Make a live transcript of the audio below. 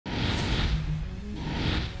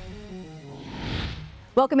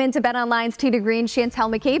Welcome into BetOnline's Tee to Green.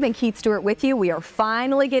 Chantel McCabe and Keith Stewart with you. We are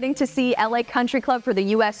finally getting to see LA Country Club for the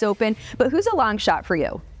U.S. Open, but who's a long shot for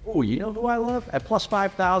you? Oh, you know who I love? At plus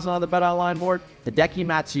 5,000 on the BetOnline board, Hideki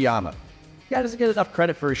Matsuyama. He doesn't get enough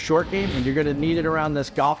credit for his short game, and you're going to need it around this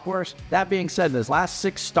golf course. That being said, in his last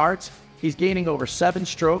 6 starts, he's gaining over 7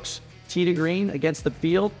 strokes, tee to green against the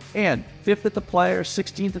field, and 5th at the Players,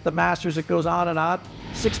 16th at the Masters. It goes on and on.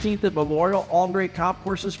 16th at Memorial, all great comp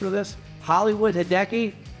courses for this. Hollywood,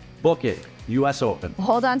 Hideki, book it. U.S. Open.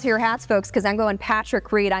 Hold on to your hats, folks, because I'm going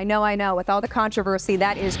Patrick Reed. I know. With all the controversy,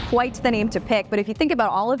 that is quite the name to pick. But if you think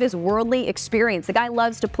about all of his worldly experience, the guy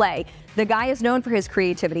loves to play. The guy is known for his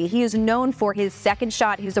creativity. He is known for his second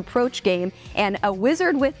shot, his approach game. And a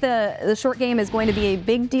wizard with the short game is going to be a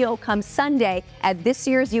big deal come Sunday at this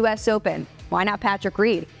year's U.S. Open. Why not Patrick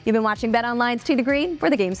Reed? You've been watching BetOnline's Tee to Green,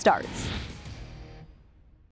 where the game starts.